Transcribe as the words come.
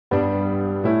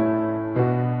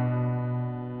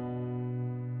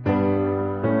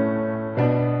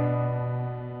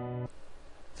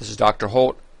Dr.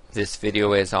 Holt. This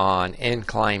video is on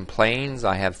incline planes.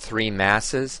 I have three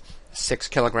masses, a 6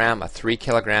 kilogram, a 3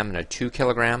 kilogram, and a 2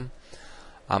 kilogram.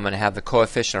 I'm going to have the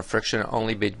coefficient of friction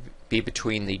only be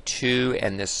between the 2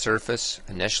 and this surface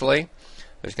initially.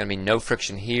 There's going to be no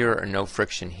friction here or no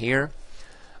friction here.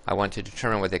 I want to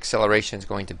determine what the acceleration is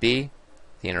going to be,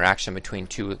 the interaction between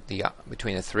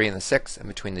between the 3 and the 6, and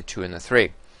between the 2 and the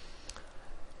 3.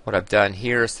 What I've done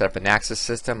here is set up an axis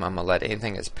system. I'm going to let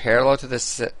anything that's parallel to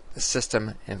this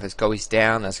system, and if it goes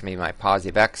down, that's going to be my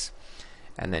positive x,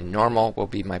 and then normal will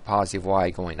be my positive y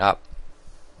going up.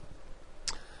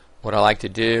 What I like to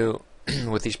do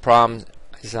with these problems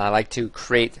is I like to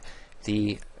create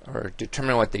or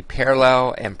determine what the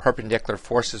parallel and perpendicular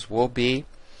forces will be.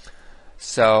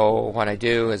 So what I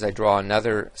do is I draw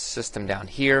another system down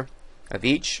here of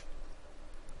each.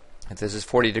 If this is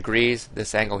 40 degrees,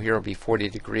 this angle here will be 40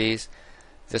 degrees.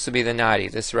 This will be the 90.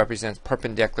 This represents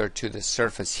perpendicular to the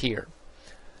surface here.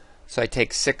 So I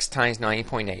take 6 times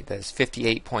 90.8. That is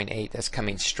 58.8. That's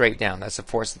coming straight down. That's the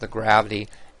force of the gravity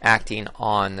acting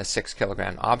on the 6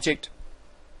 kilogram object.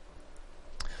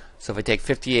 So if I take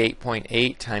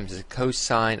 58.8 times the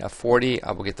cosine of 40,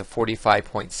 I will get the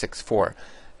 45.64.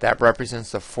 That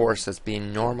represents the force that's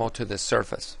being normal to the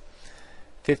surface.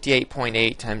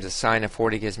 58.8 times the sine of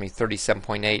 40 gives me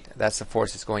 37.8. That's the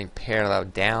force that's going parallel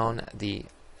down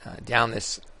down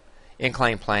this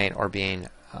inclined plane, or being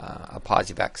a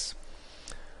positive x.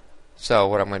 So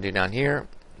what I'm going to do down here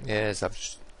is I'm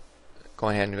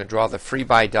going ahead and draw the free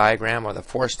body diagram, or the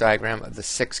force diagram, of the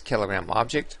 6 kilogram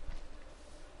object.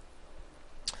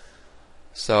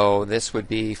 So this would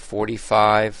be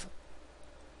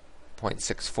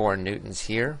 45.64 newtons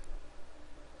here.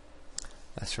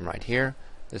 That's from right here.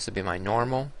 This would be my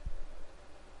normal,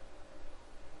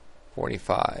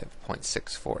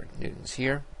 45.64 newtons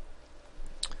here.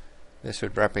 This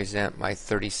would represent my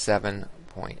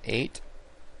 37.8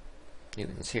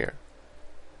 newtons here.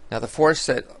 Now the force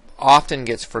that often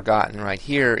gets forgotten right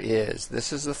here is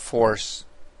this is the force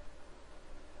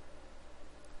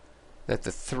that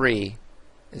the 3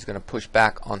 is going to push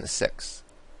back on the 6.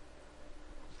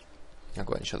 I'll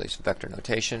go ahead and show these vector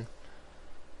notation.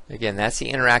 Again, that's the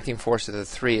interacting force that the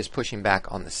 3 is pushing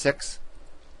back on the 6.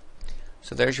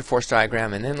 So there's your force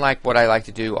diagram. And then, like what I like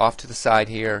to do off to the side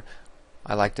here,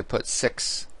 I like to put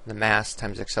 6, the mass,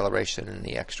 times acceleration in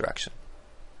the x direction.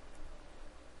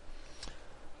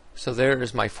 So there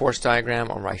is my force diagram,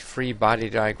 or my free body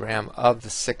diagram, of the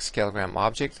 6 kilogram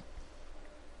object.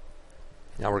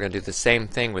 Now we're going to do the same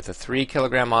thing with the 3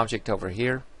 kilogram object over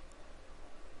here.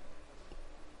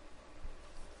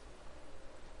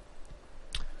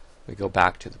 We go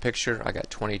back to the picture. I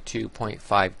got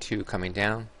 22.52 coming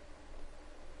down.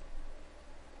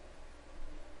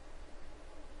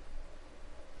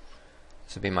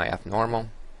 This will be my F normal.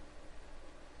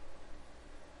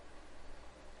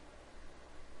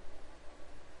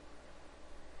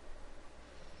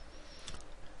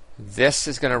 This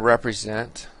is going to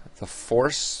represent the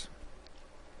force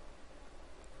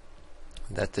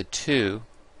that the 2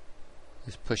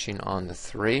 is pushing on the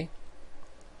 3.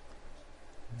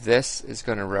 This is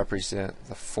going to represent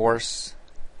the force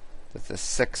that the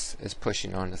 6 is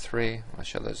pushing on the 3. I'll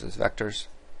show those as vectors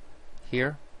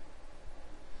here.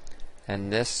 And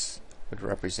this would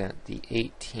represent the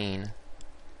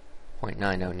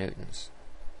 18.90 newtons.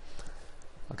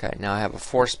 Okay, now I have a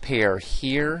force pair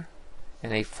here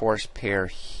and a force pair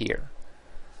here.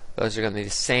 Those are going to be the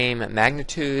same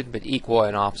magnitude but equal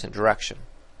in opposite direction.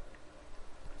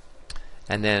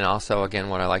 And then also, again,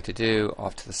 what I like to do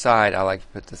off to the side, I like to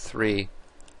put the 3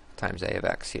 times a of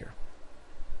x here.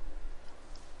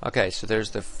 Okay, so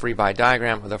there's the free body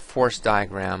diagram, or the force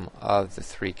diagram, of the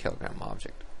 3 kilogram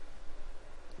object.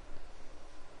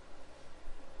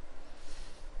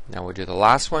 Now we'll do the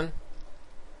last one.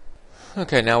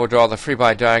 Okay, now we'll draw the free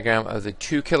body diagram of the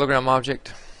 2 kilogram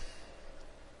object.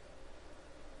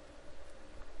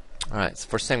 Alright, so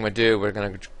first thing we'll do, we're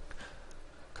going to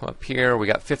come up here. We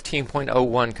got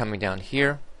 15.01 coming down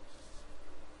here.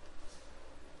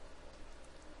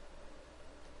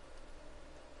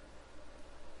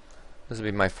 This will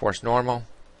be my force normal.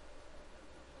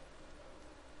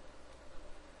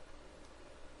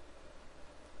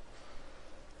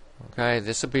 Okay,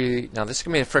 this will be, now this is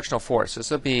going to be the frictional force.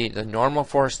 This will be the normal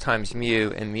force times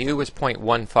mu, and mu is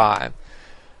 0.15.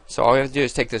 So all we have to do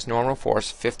is take this normal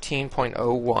force,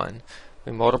 15.01,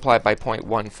 we multiply it by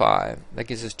 0.15. That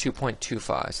gives us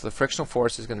 2.25. So the frictional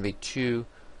force is going to be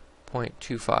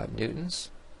 2.25 newtons.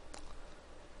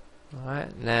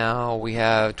 Alright, now we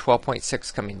have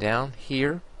 12.6 coming down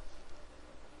here.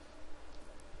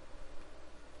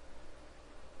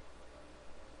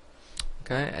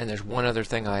 Okay, and there's one other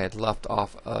thing I had left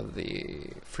off of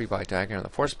the free body diagram, the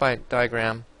force body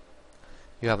diagram.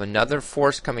 You have another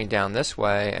force coming down this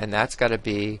way, and that's got to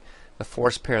be the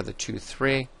force pair of the 2,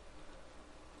 3.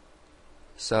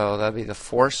 So that'll be the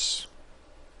force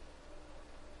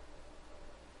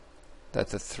that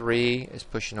the 3 is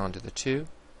pushing onto the 2.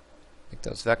 Make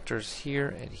those vectors here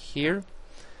and here.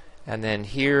 And then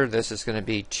here, this is going to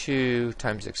be 2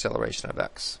 times the acceleration of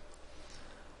x.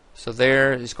 So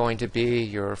there is going to be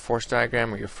your force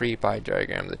diagram or your free body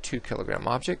diagram of the 2 kilogram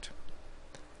object.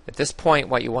 At this point,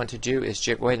 what you want to do is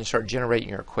go ahead and start generating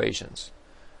your equations.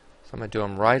 So I'm going to do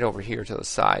them right over here to the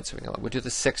side. So we'll do the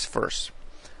 6 first.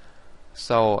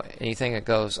 So anything that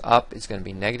goes up is going to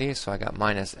be negative. So I got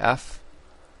minus f,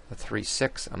 the 3,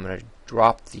 6. I'm going to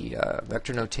drop the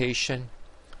vector notation,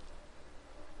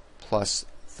 plus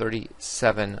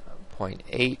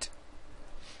 37.8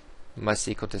 must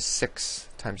equal to 6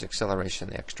 times acceleration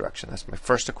in the x direction. That's my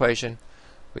first equation.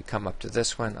 We come up to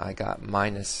this one. I got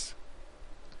minus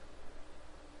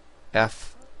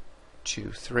f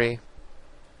 2, 3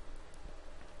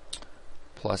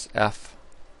 plus f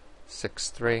 6,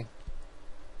 3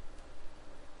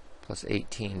 plus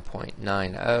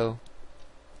 18.90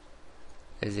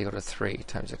 is equal to 3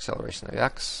 times acceleration of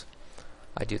x.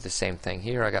 I do the same thing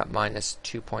here. I got minus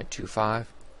 2.25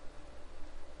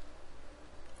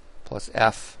 plus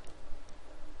f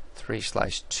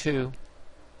 3/2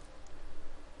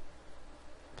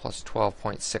 plus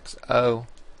 12.60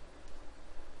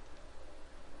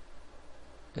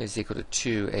 is equal to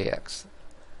 2ax.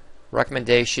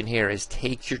 Recommendation here is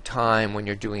take your time when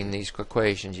you're doing these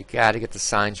equations. You got to get the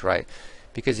signs right,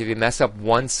 because if you mess up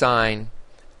one sign,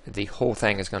 the whole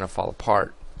thing is going to fall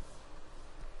apart.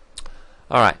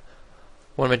 Alright,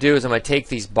 what I'm going to do is I'm going to take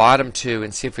these bottom two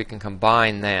and see if we can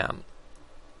combine them.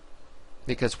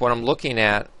 Because what I'm looking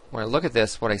at, when I look at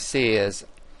this, what I see is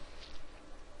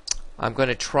I'm going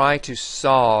to try to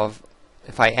solve,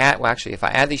 if I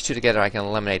add these two together, I can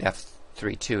eliminate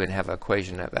f3, 2 and have an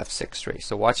equation of f6, 3.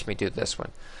 So watch me do this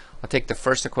one. I'll take the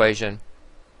first equation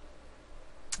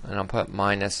and I'll put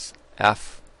minus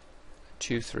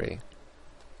f2, 3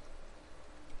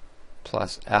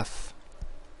 plus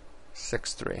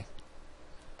f6, 3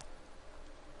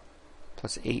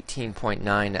 plus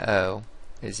 18.90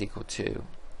 is equal to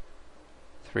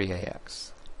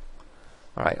 3ax.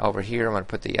 Alright, over here I'm going to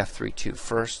put the f3, 2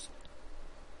 first.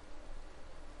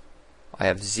 I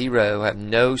have 0, I have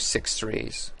no 6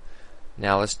 3's.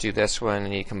 Now let's do this one,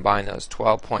 and you combine those.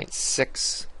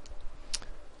 12.6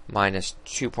 minus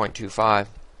 2.25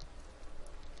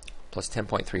 plus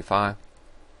 10.35.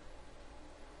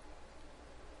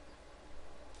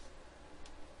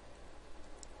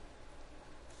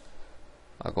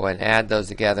 I'll go ahead and add those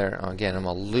together. Again, I'm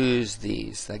going to lose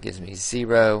these. That gives me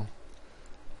 0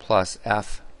 plus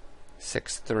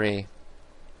f6, 3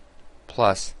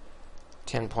 plus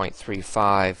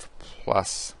 10.35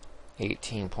 plus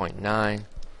 18.9,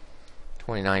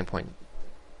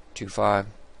 29.25.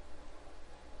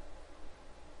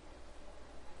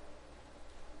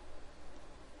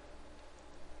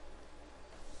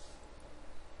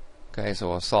 Okay,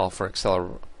 so I'll solve for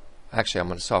actually I'm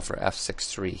going to solve for f6,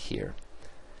 3 here.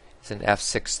 Is an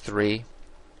f6, 3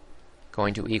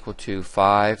 going to equal to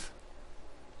 5ax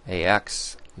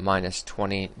minus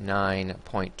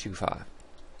 29.25.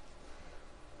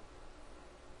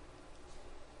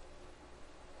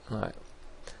 Alright.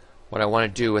 What I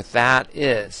want to do with that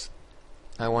is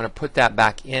I want to put that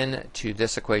back into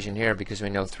this equation here, because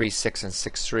we know 3, 6 and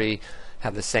 6, 3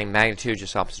 have the same magnitude,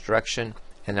 just opposite direction,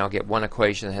 and I'll get one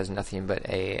equation that has nothing but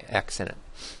ax in it.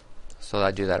 So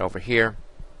I do that over here.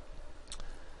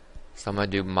 So I'm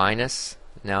going to do minus.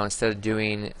 Now instead of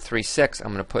doing 3, 6, I'm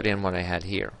going to put in what I had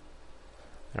here.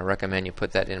 I recommend you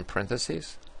put that in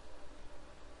parentheses.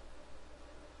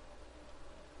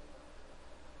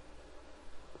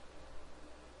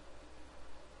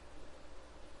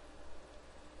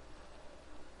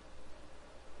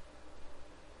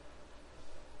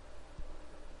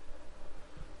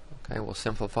 Okay, we'll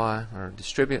simplify or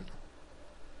distribute.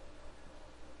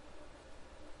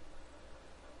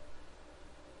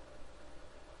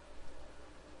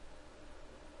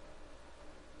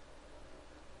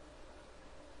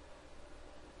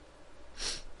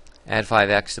 Add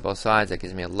 5x to both sides. That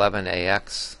gives me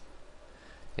 11ax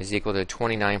is equal to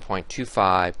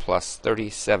 29.25 plus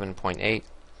 37.8.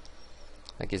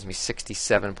 That gives me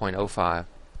 67.05.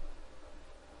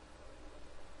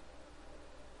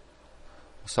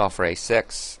 We'll solve for ax.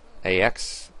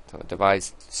 So it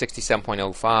divides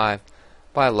 67.05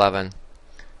 by 11.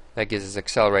 That gives us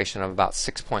acceleration of about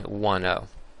 6.10.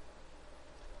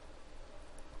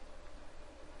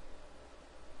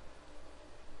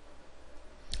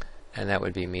 and that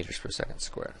would be meters per second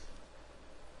squared.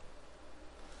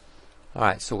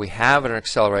 Alright, so we have an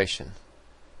acceleration.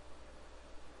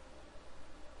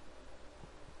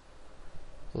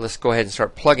 Let's go ahead and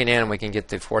start plugging in and we can get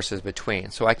the forces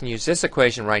between. So I can use this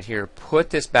equation right here, put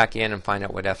this back in and find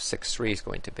out what F63 is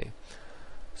going to be.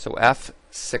 So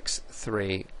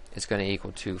F63 is going to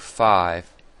equal to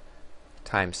 5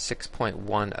 times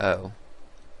 6.10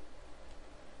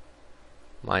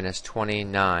 minus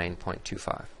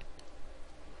 29.25.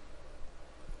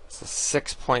 So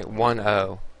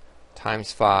 6.10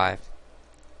 times 5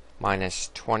 minus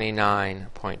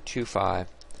 29.25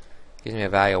 gives me a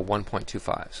value of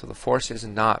 1.25. So the force is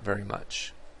not very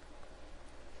much.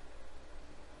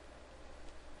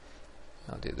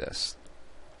 I'll do this.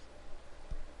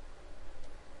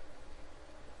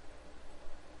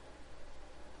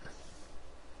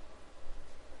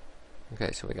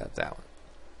 Okay, so we got that one.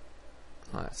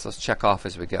 Alright, so let's check off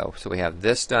as we go. So we have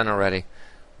this done already.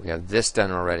 We have this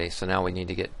done already. So now we need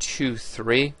to get 2,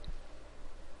 3.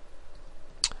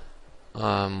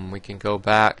 We can go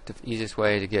back. The easiest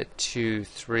way to get 2,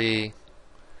 3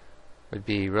 would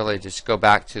be really just go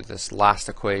back to this last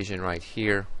equation right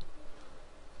here.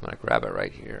 I'm going to grab it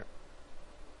right here.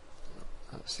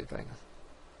 Let's see if I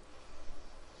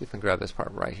can grab this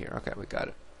part right here. Okay, we got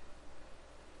it.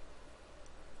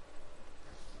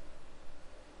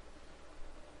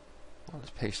 I'll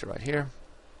just paste it right here.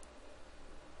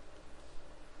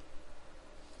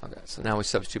 Okay, so now we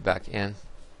substitute back in.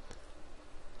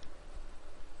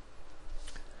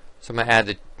 So I'm going to add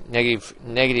the negative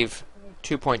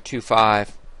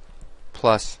 2.25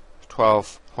 plus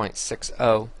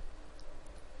 12.60.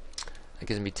 That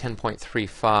gives me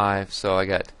 10.35. So I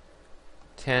got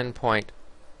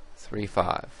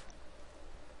 10.35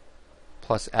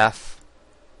 plus F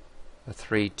of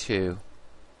 3.2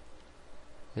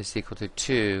 is equal to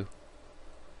 2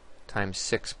 times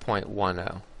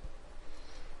 6.10.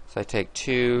 So I take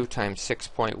 2 times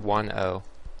 6.10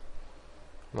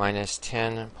 minus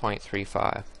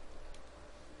 10.35.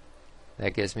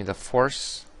 That gives me the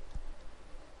force.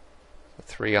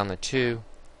 3 on the 2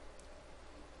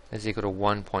 is equal to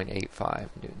 1.85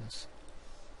 newtons,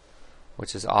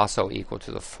 which is also equal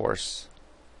to the force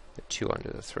at 2 under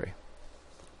the 3.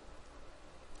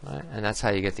 Right? And that's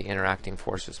how you get the interacting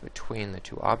forces between the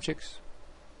two objects.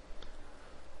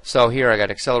 So here I got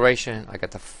acceleration, I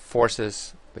got the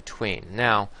forces between.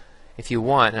 Now, if you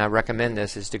want, and I recommend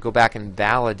this, is to go back and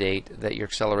validate that your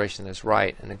acceleration is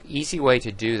right. And an easy way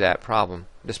to do that problem,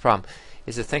 is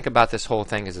to think about this whole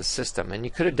thing as a system. And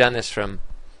you could have done this from,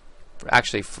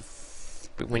 actually,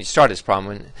 when you start this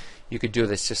problem, you could do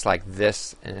this just like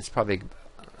this, and it's probably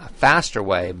a faster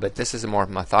way, but this is a more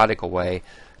methodical way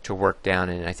to work down,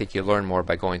 and I think you learn more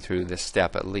by going through this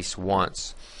step at least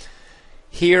once.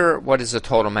 Here, what is the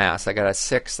total mass? I got a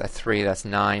 6, a 3, that's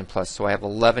 9 plus, so I have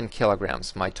 11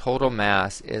 kilograms. My total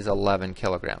mass is 11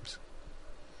 kilograms.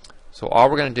 So all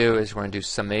we're going to do is we're going to do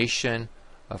summation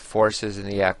of forces in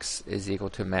the x is equal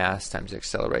to mass times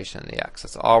acceleration in the x.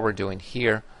 That's all we're doing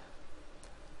here.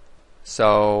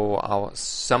 So I'll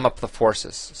sum up the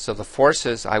forces. So the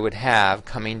forces I would have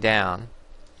coming down,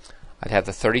 I'd have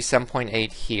the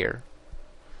 37.8 here,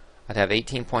 I'd have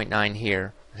 18.9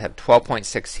 here, I'd have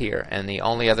 12.6 here, and the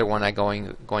only other one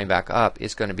going back up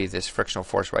is going to be this frictional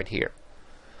force right here.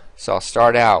 So I'll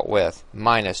start out with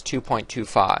minus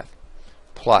 2.25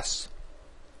 plus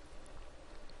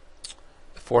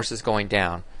the force is going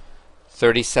down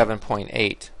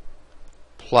 37.8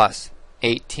 plus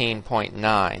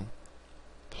 18.9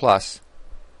 plus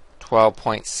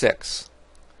 12.6.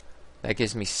 That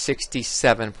gives me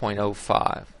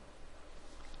 67.05.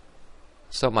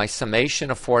 So my summation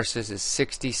of forces is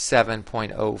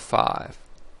 67.05.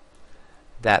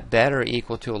 That better or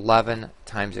equal to 11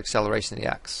 times acceleration of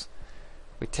the x.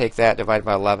 We take that divided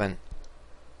by 11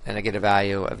 and I get a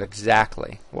value of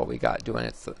exactly what we got doing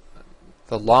it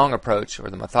the long approach or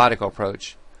the methodical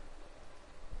approach.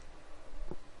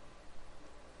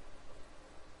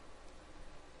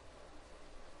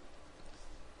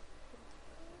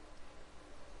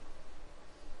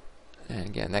 And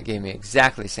again, that gave me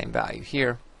exactly the same value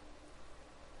here.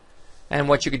 And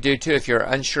what you could do too, if you're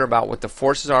unsure about what the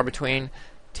forces are between,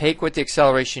 take what the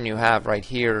acceleration you have right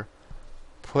here,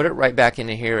 put it right back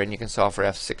into here, and you can solve for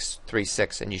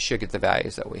F636, and you should get the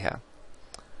values that we have.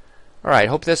 Alright,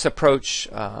 hope this approach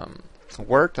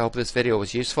worked. I hope this video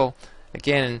was useful.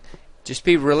 Again, just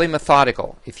be really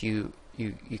methodical. If you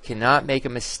cannot make a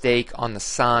mistake on the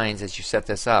signs as you set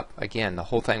this up, again, the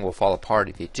whole thing will fall apart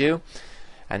if you do.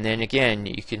 And then again,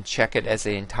 you can check it as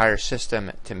the entire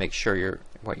system to make sure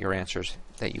what your answers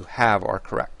that you have are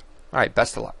correct. All right,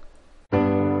 best of luck.